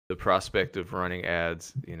the prospect of running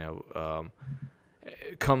ads, you know,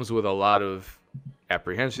 it comes with a lot of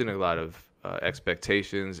apprehension, a lot of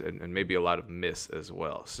expectations, and maybe a lot of miss as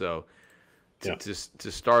well. So Yeah.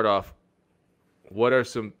 to start off, what are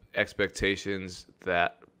some expectations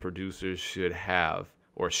that producers should have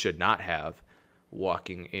or should not have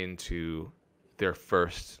walking into their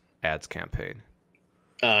first ads campaign?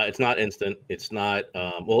 It's not instant. It's not,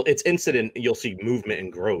 well, it's instant and you'll see movement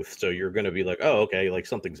and growth. So you're going to be like, oh, okay, like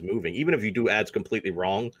something's moving. Even if you do ads completely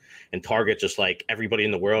wrong and target just like everybody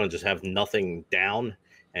in the world and just have nothing down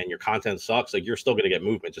and your content sucks, like you're still going to get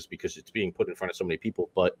movement just because it's being put in front of so many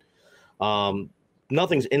people. But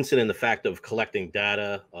nothing's instant in the fact of collecting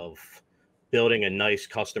data, of building a nice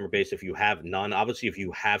customer base. If you have none, obviously, if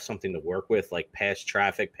you have something to work with, like past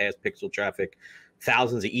traffic, past pixel traffic,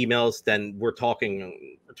 thousands of emails, then we're talking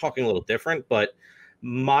a little different. But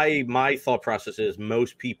my thought process is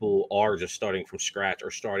most people are just starting from scratch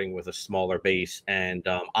or starting with a smaller base. And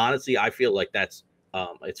honestly, I feel like that's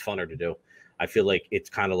it's funner to do. I feel like it's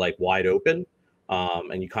kind of like wide open,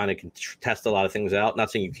 and you kind of can test a lot of things out.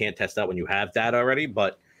 Not saying you can't test out when you have data already,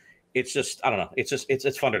 but it's just, I don't know. It's just, it's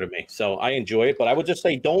funner to me. So I enjoy it, but I would just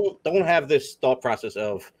say, don't have this thought process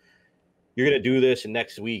of you're going to do this and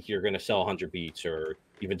next week you're going to sell 100 beats or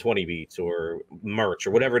even 20 beats or merch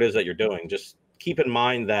or whatever it is that you're doing. Just keep in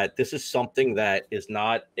mind that this is something that is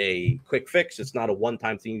not a quick fix. It's not a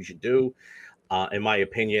one-time thing you should do. In my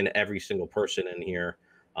opinion, every single person in here,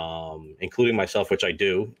 including myself, which I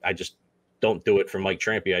do, I just don't do it for Mike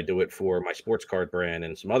Trampe. I do it for my sports card brand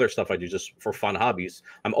and some other stuff I do just for fun hobbies.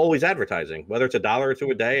 I'm always advertising, whether it's $1 or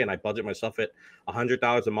 $2 a day, and I budget myself at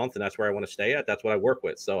 $100 a month, and that's where I want to stay at. That's what I work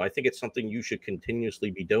with. So I think it's something you should continuously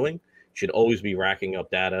be doing. You should always be racking up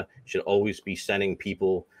data. You should always be sending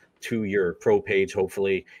people to your pro page,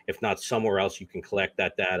 hopefully. If not somewhere else, you can collect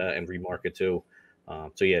that data and remarket to.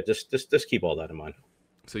 So yeah, just keep all that in mind.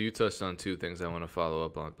 So you touched on two things I want to follow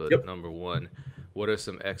up on, but Yep. number one, what are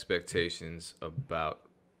some expectations about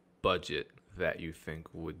budget that you think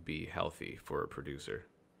would be healthy for a producer?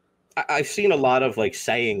 I've seen a lot of like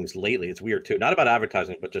sayings lately. It's weird too. Not about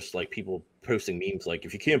advertising, but just like people posting memes like,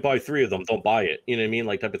 if you can't buy 3 of them, don't buy it. You know what I mean?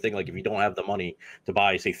 Like type of thing. Like if you don't have the money to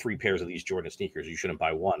buy, say, 3 pairs of these Jordan sneakers, you shouldn't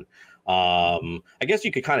buy one. I guess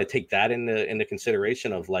you could kind of take that into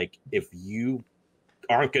consideration of like, if you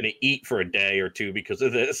aren't going to eat for a day or two because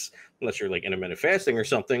of this, unless you're like intermittent fasting or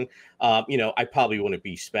something, you know, I probably wouldn't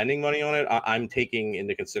be spending money on it. I'm taking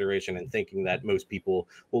into consideration and thinking that most people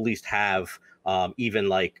will at least have even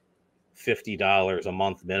like $50 a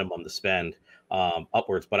month minimum to spend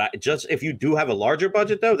upwards. But if you do have a larger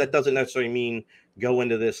budget, though, that doesn't necessarily mean go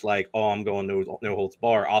into this like, oh, I'm going no holds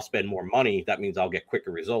bar, I'll spend more money, that means I'll get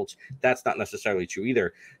quicker results. That's not necessarily true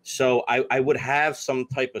either. So I would have some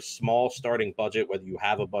type of small starting budget, whether you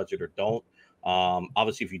have a budget or don't.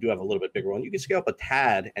 Obviously, if you do have a little bit bigger one, you can scale up a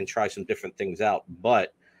tad and try some different things out.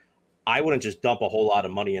 But I wouldn't just dump a whole lot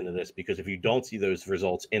of money into this, because if you don't see those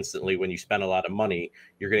results instantly when you spend a lot of money,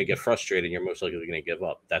 you're going to get frustrated and you're most likely going to give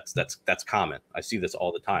up. That's common. I see this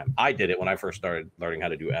all the time. I did it when I first started learning how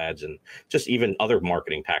to do ads and just even other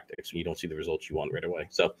marketing tactics when you don't see the results you want right away.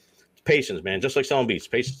 So patience, man, just like selling beats,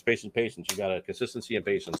 patience. You got a consistency and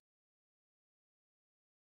patience.